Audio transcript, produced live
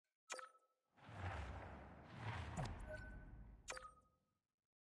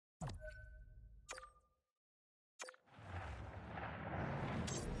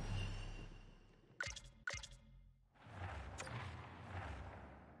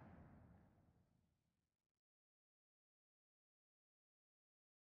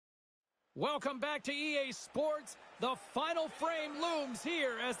Welcome back to EA Sports. The final frame looms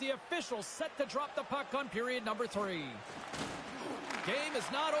here as the officials set to drop the puck on period number 3. Game is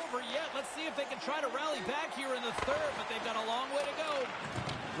not over yet. Let's see if they can try to rally back here in the third, but they've got a long way to go.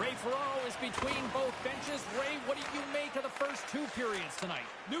 Ray Ferraro is between both benches. Ray, what do you make of the first 2 periods tonight?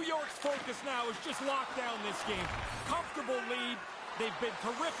 New York's focus now is just lock down this game. Comfortable lead. They've been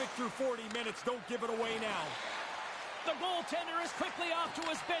terrific through 40 minutes. Don't give it away now. The goaltender is quickly off to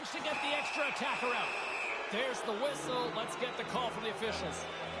his bench to get the extra attacker out. There's the whistle. Let's get the call from the officials.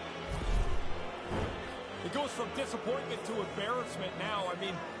 It goes from disappointment to embarrassment now. I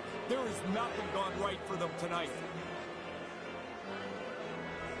mean, there has nothing gone right for them tonight.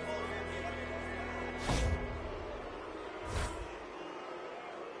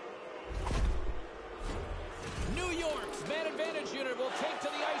 New York's man advantage unit will take to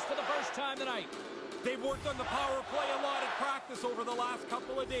the ice for the first time tonight. They've worked on the power play a lot in practice over the last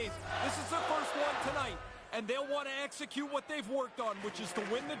couple of days. This is their first one tonight, and they'll want to execute what they've worked on, which is to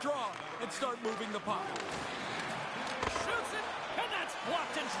win the draw and start moving the puck. Shoots it, and that's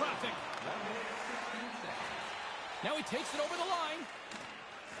blocked in traffic. Now he takes it over the line.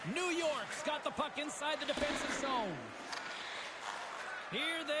 New York's got the puck inside the defensive zone.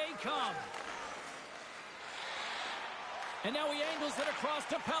 Here they come. And now he angles it across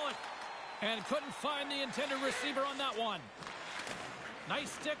to Pellet. And couldn't find the intended receiver on that one.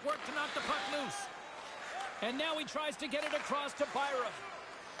 Nice stick work to knock the puck loose. And now he tries to get it across to Byram.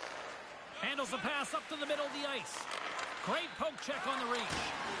 Handles the pass up to the middle of the ice. Great poke check on the reach.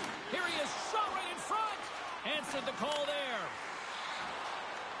 Here he is, shot right in front. Answered the call there.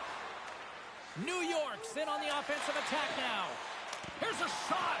 New York's in on the offensive attack now. Here's a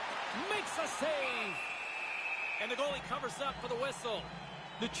shot. Makes a save. And the goalie covers up for the whistle.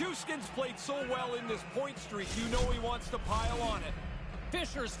 The Chewskins played so well in this point streak, you know he wants to pile on it.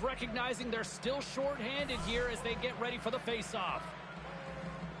 Fisher's recognizing they're still short-handed here as they get ready for the face-off.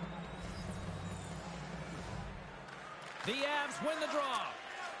 The Avs win the draw.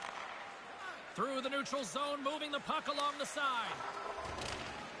 Through the neutral zone, moving the puck along the side.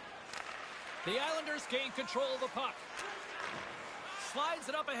 The Islanders gain control of the puck. Slides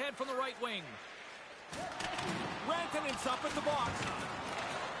it up ahead from the right wing. Rantanen's up at the box.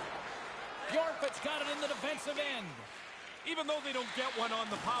 Bjork's got it in the defensive end. Even though they don't get one on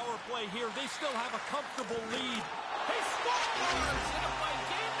the power play here, they still have a comfortable lead. He scores! And if my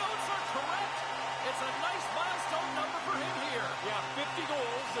game notes are correct, it's a nice milestone number for him here. Yeah, 50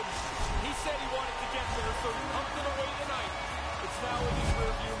 goals, and he said he wanted to get there, so he pumped it away tonight. It's now in his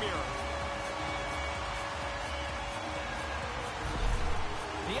rearview mirror.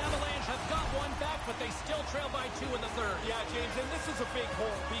 The Avalanche have got one back, but they still trail by 2 in the third. Yeah, James, and this is a big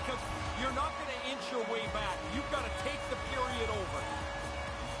hole because you're not going to inch your way back. You've got to take the period over.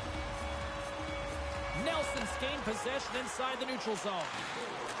 Nelson's gained possession inside the neutral zone.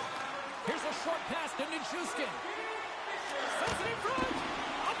 Here's a short pass to Nichushkin. Sends it in front.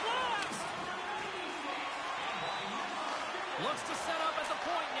 A blast! Looks to set up at the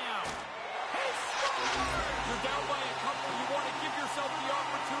point now. He scores! You're down by a couple. You want to give yourself the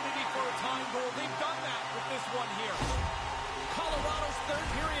opportunity for a time goal. They've done that with this one here. Colorado's third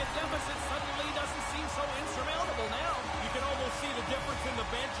period deficit suddenly doesn't seem so insurmountable now. You can almost see the difference in the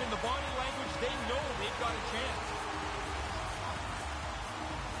bench and the body language. They know they've got a chance.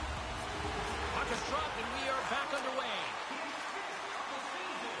 Puck is dropped and we are back underway.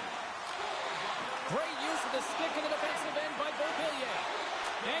 Great use of the stick in the defensive end by Beauvillier.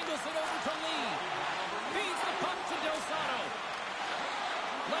 Angles it over to Lee. Feeds the puck to Del Zotto.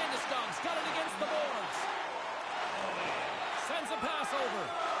 Landeskog's got it against the boards. Sends a pass over.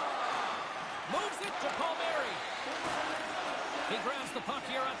 Moves it to Palmieri. He grabs the puck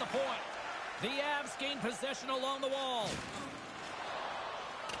here at the point. The Avs gain possession along the wall.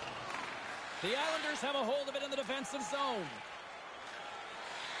 The Islanders have a hold of it in the defensive zone.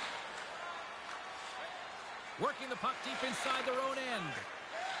 Working the puck deep inside their own end.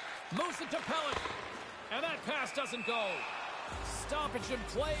 Moves it to Pellet. And that pass doesn't go. Stoppage in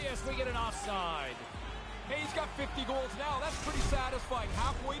play as we get an offside. Hey, he's got 50 goals now. That's pretty satisfying.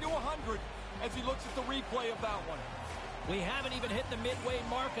 Halfway to 100 as he looks at the replay of that one. We haven't even hit the midway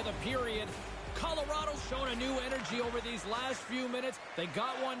mark of the period. Colorado's shown a new energy over these last few minutes. They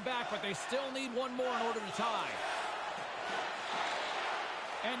got one back, but they still need one more in order to tie.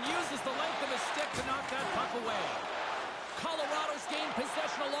 And uses the length of his stick to knock that puck away. Colorado's gained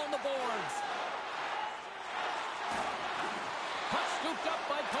possession along the boards. Puck scooped up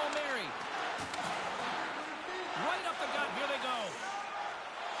by Palmieri. Right up the gut. Here they go.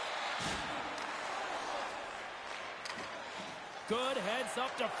 Good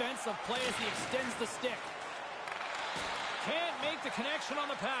heads-up defensive play as he extends the stick. Can't make the connection on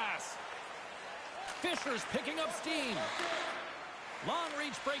the pass. Fisher's picking up steam. Long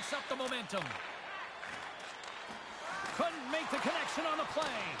reach breaks up the momentum. Couldn't make the connection on the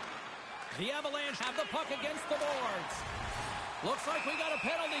play. The Avalanche have the puck against the boards. Looks like we got a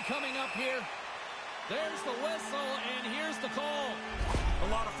penalty coming up here. There's the whistle, and here's the call. A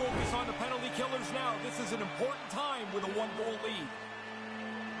lot of focus on the penalty killers now. This is an important time with a one-goal lead.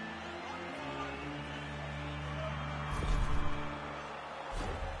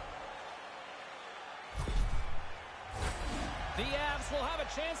 The Avs will have a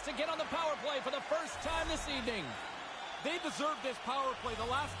chance to get on the power play for the first time this evening. They deserve this power play. The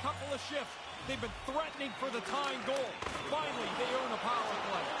last couple of shifts, they've been threatening for the tying goal. Finally, they earn a power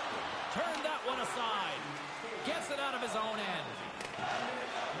play. Turn that one aside. Gets it out of his own end.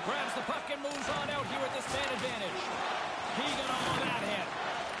 Grabs the puck and moves on out here with this man advantage. Keegan on that hit.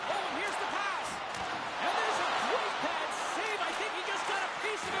 Oh, and here's the pass. And there's a great pad save. I think he just got a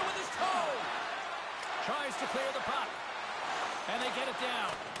piece of it with his toe. Tries to clear the puck. And they get it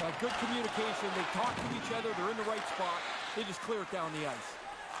down. Good communication. They talk to each other. They're in the right spot. They just clear it down the ice.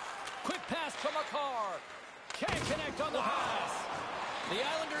 Quick pass to Makar. Can't connect on the pass. The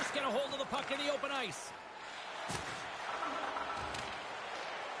Islanders get a hold of the puck in the open ice.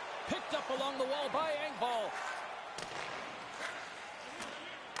 Picked up along the wall by Engvall.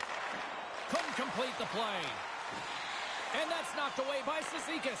 Couldn't complete the play. And that's knocked away by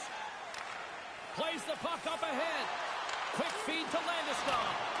Cizikas. Plays the puck up ahead. Quick feed to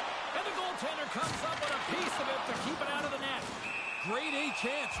Landeskog. And the goaltender comes up with a piece of it to keep it out of the net. Great A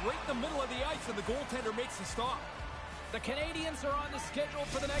chance right in the middle of the ice, and the goaltender makes the stop. The Canadians are on the schedule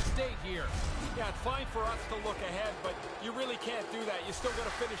for the next date here. Yeah, it's fine for us to look ahead, but you really can't do that. You still got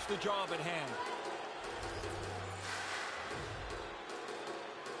to finish the job at hand.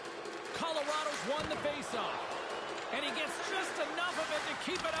 Colorado's won the faceoff. And he gets just enough of it to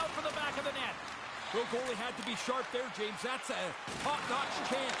keep it out for the back of the net. Well, goalie had to be sharp there, James. That's a top-notch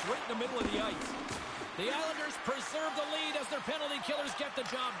chance right in the middle of the ice. The Islanders preserve the lead as their penalty killers get the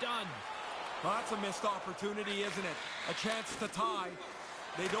job done. Well, that's a missed opportunity, isn't it? A chance to tie.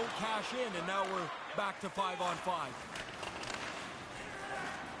 They don't cash in, and now we're back to 5-on-5.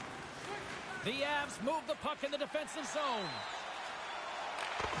 The Avs move the puck in the defensive zone.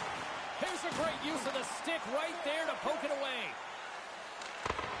 Here's a great use of the stick right there to poke it away.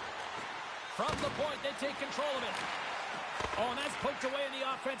 From the point, they take control of it. Oh, and that's poked away in the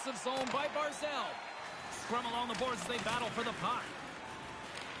offensive zone by Barzal. Scrum along the boards as they battle for the puck.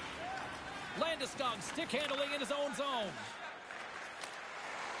 Landeskog stick handling in his own zone.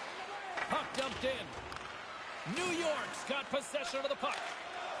 Puck dumped in. New York's got possession of the puck.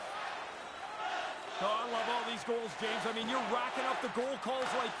 Oh, I love all these goals, James. I mean, you're racking up the goal calls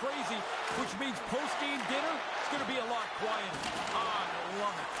like crazy, which means post-game dinner is going to be a lot quieter. I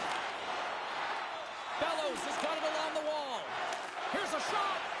love it. Bellows has got it along the wall. Here's a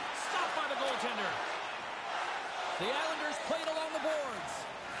shot. Stopped by the goaltender. The Islanders played along the boards.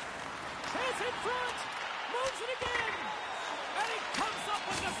 Chase in front. Moves it again. And he comes up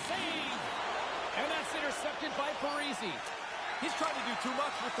with the save. And that's intercepted by Parise. He's trying to do too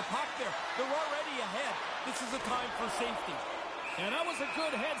much with the puck there. They're already ahead. This is a time for safety. And that was a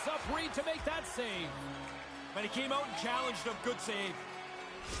good heads-up read to make that save. But he came out and challenged him. Good save.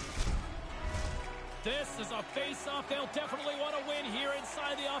 This is a face-off they'll definitely want to win here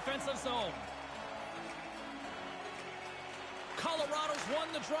inside the offensive zone. Colorado's won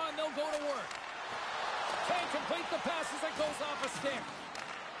the draw, and they'll go to work. Can't complete the pass as it goes off a stick.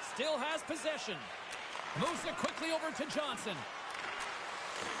 Still has possession. Moves it quickly over to Johnson.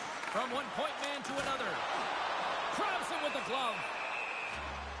 From one point man to another. Grabs it with the glove.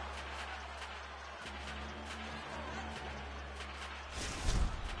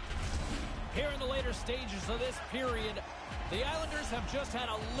 Here in the later stages of this period, the Islanders have just had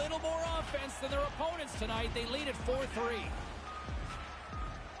a little more offense than their opponents tonight. They lead at 4-3.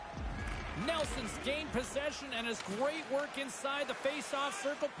 Nelson's gained possession, and his great work inside the face-off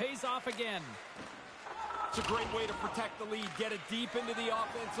circle pays off again. It's a great way to protect the lead. Get it deep into the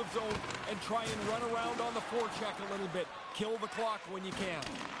offensive zone and try and run around on the forecheck a little bit. Kill the clock when you can.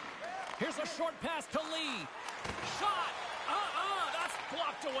 Here's a short pass to Lee. Shot! That's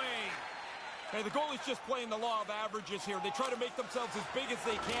blocked away. Hey, the goalie's just playing the law of averages here. They try to make themselves as big as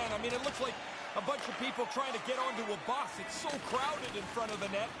they can. I mean, it looks like a bunch of people trying to get onto a bus. It's so crowded in front of the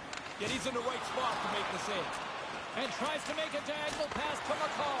net, yet he's in the right spot to make the save. And tries to make a diagonal pass to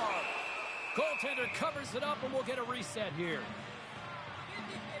Makar. Goaltender covers it up, and we'll get a reset here.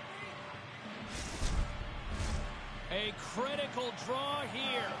 A A critical draw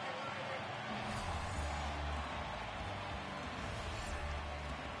here.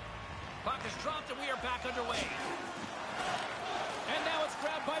 Puck is dropped and we are back underway. And now it's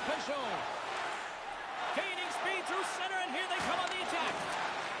grabbed by Peugeot. Gaining speed through center, and here they come on the attack.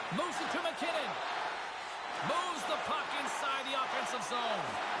 Moves it to McKinnon. Moves the puck inside the offensive zone.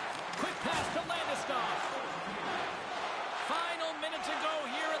 Quick pass to Landeskog. Final minute to go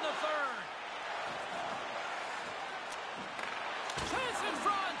here in the third. Chance in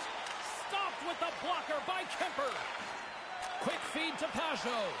front. Stopped with the blocker by Kemper. Quick feed to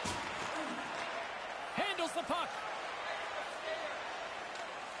Peugeot. Handles the puck.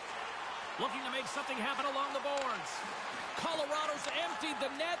 Looking to make something happen along the boards. Colorado's emptied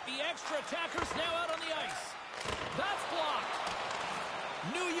the net. The extra attackers now out on the ice. That's blocked.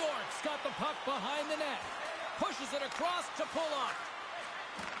 New York's got the puck behind the net. Pushes it across to pull up.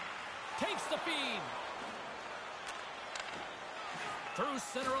 Takes the feed. Through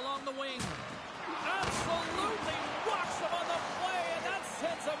center along the wing. Absolutely rocks him on the play, and that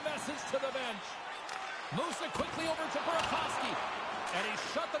sends a message to the bench. Moves it quickly over to Burakovsky. And he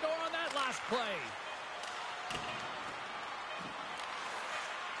shut the door on that last play.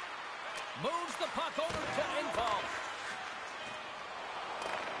 Moves the puck over to Engvall.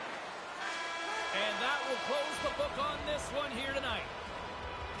 And that will close the book on this one here tonight.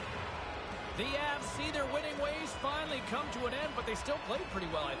 The Avs see their winning ways finally come to an end, but they still played pretty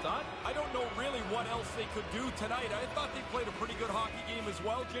well, I thought. I don't know really what else they could do tonight. I thought they played a pretty good hockey game as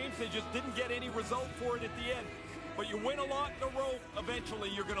well, James. They just didn't get any result for it at the end. But you win a lot in a row, eventually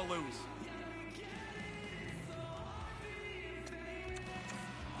you're going to lose.